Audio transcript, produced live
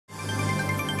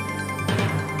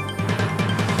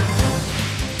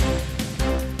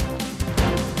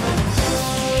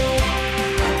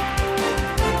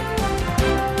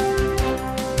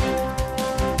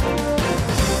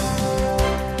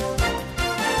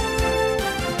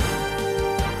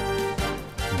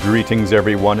Greetings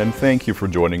everyone, and thank you for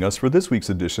joining us for this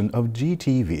week's edition of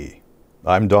GTV.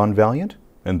 I'm Don Valiant,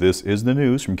 and this is the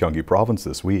news from Gyeonggi Province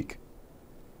this week.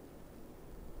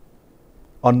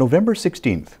 On November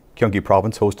 16th, Gyeonggi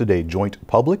Province hosted a joint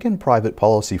public and private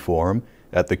policy forum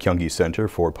at the Gyeonggi Center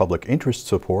for Public Interest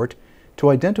Support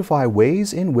to identify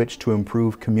ways in which to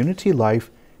improve community life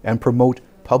and promote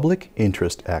public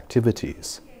interest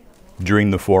activities.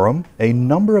 During the forum, a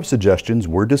number of suggestions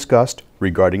were discussed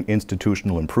regarding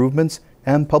institutional improvements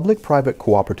and public-private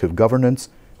cooperative governance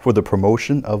for the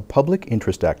promotion of public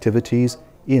interest activities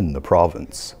in the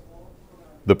province.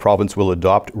 The province will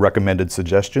adopt recommended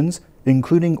suggestions,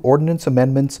 including ordinance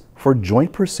amendments for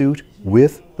joint pursuit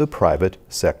with the private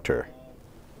sector.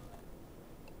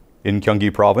 In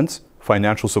Gyeonggi Province,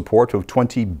 financial support of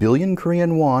 20 billion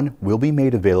Korean won will be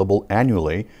made available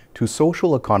annually to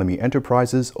social economy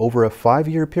enterprises over a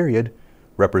 5-year period,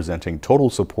 representing total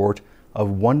support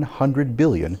of 100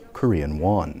 billion Korean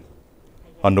won.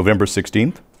 On November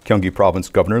 16th, Gyeonggi Province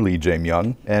Governor Lee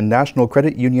Jae-myung and National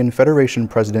Credit Union Federation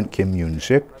President Kim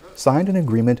Yoon-sik signed an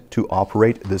agreement to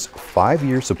operate this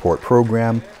 5-year support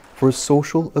program for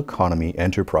social economy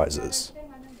enterprises.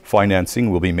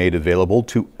 Financing will be made available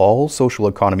to all social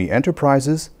economy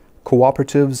enterprises,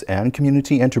 cooperatives, and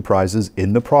community enterprises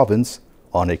in the province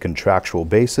on a contractual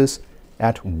basis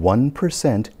at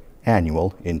 1%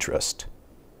 annual interest.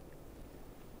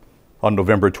 On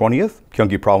November 20th,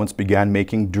 Gyeonggi Province began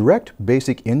making direct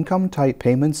basic income type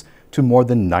payments to more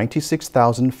than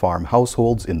 96,000 farm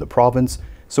households in the province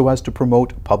so as to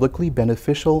promote publicly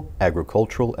beneficial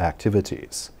agricultural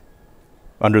activities.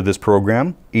 Under this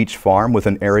program, each farm with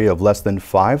an area of less than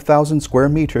 5,000 square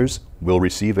meters will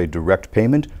receive a direct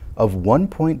payment of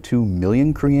 1.2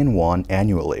 million Korean won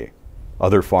annually.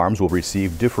 Other farms will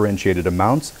receive differentiated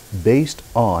amounts based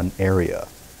on area.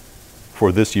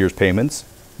 For this year's payments,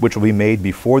 which will be made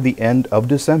before the end of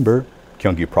December,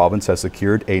 Gyeonggi Province has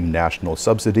secured a national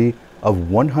subsidy of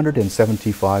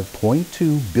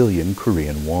 175.2 billion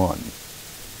Korean won.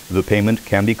 The payment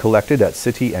can be collected at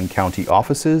city and county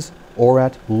offices or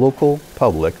at local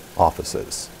public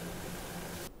offices.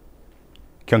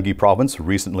 Gyeonggi Province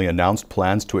recently announced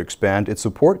plans to expand its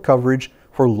support coverage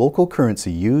for local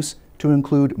currency use to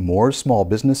include more small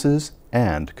businesses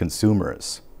and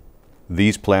consumers.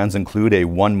 These plans include a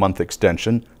 1-month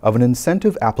extension of an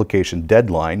incentive application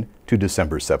deadline to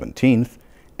December 17th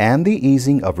and the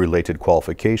easing of related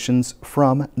qualifications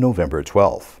from November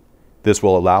 12th. This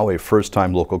will allow a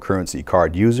first-time local currency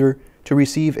card user to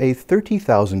receive a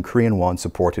 30,000 Korean won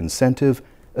support incentive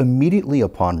immediately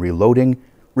upon reloading,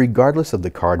 regardless of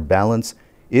the card balance,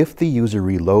 if the user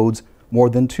reloads more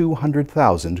than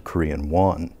 200,000 Korean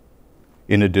won.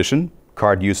 In addition,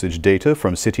 card usage data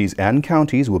from cities and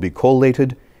counties will be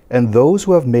collated, and those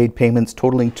who have made payments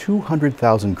totaling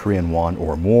 200,000 Korean won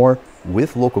or more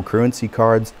with local currency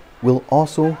cards will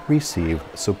also receive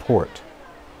support.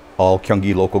 All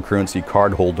Gyeonggi local currency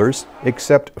card holders,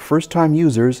 except first-time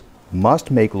users,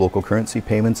 must make local currency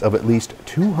payments of at least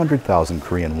 200,000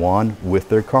 Korean won with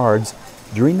their cards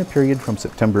during the period from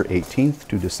September 18th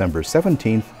to December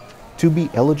 17th to be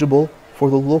eligible for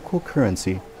the local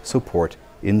currency support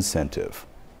incentive.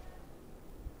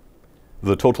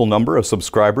 The total number of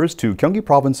subscribers to Gyeonggi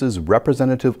Province's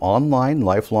representative online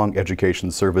lifelong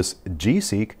education service,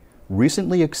 GSeek,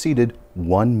 recently exceeded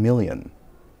 1 million.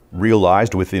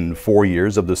 Realized within 4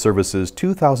 years of the service's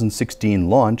 2016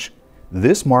 launch,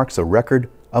 this marks a record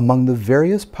among the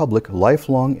various public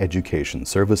lifelong education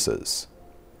services.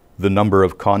 The number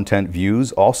of content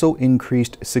views also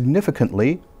increased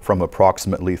significantly from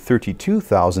approximately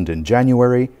 32,000 in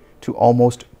January to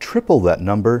almost triple that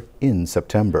number in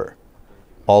September.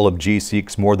 All of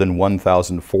GSeek's more than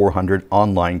 1,400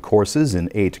 online courses in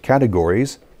 8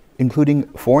 categories, including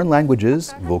foreign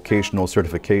languages, vocational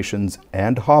certifications,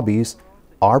 and hobbies,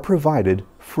 are provided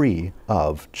free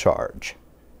of charge.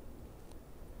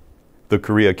 The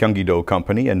Korea Gyeonggi-do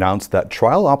Company announced that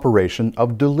trial operation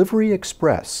of Delivery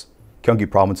Express,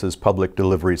 Gyeonggi Province's public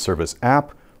delivery service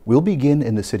app, will begin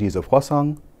in the cities of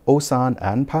Hwaseong, Osan,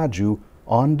 and Paju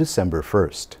on December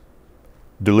 1st.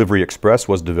 Delivery Express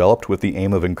was developed with the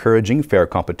aim of encouraging fair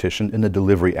competition in the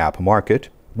delivery app market,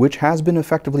 which has been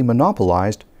effectively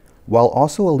monopolized, while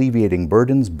also alleviating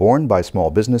burdens borne by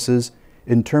small businesses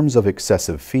in terms of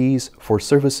excessive fees for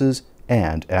services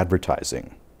and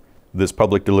advertising. This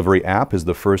public delivery app is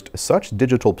the first such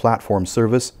digital platform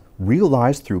service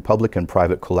realized through public and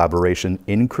private collaboration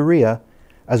in Korea,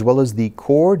 as well as the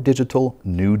core digital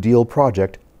New Deal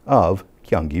project of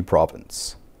Gyeonggi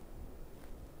Province.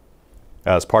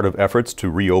 As part of efforts to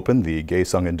reopen the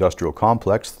Gyeonggi Industrial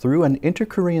Complex through an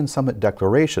Inter-Korean Summit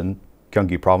declaration,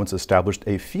 Gyeonggi Province established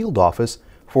a field office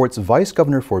for its Vice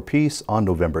Governor for Peace on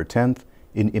November 10th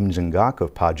in Imjingak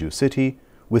of Paju City,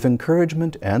 with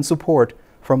encouragement and support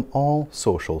from all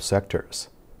social sectors.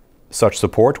 Such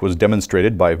support was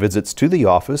demonstrated by visits to the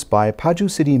office by Paju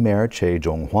City Mayor Choi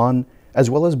Jong-hwan, as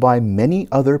well as by many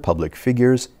other public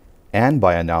figures, and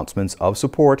by announcements of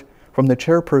support from the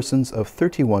chairpersons of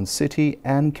 31 city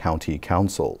and county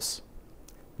councils.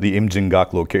 The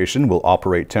Imjingak location will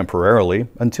operate temporarily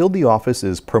until the office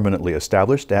is permanently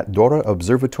established at Dora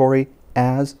Observatory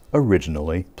as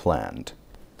originally planned.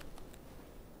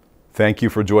 Thank you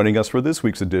for joining us for this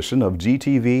week's edition of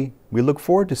GTV. We look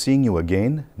forward to seeing you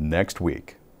again next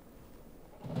week.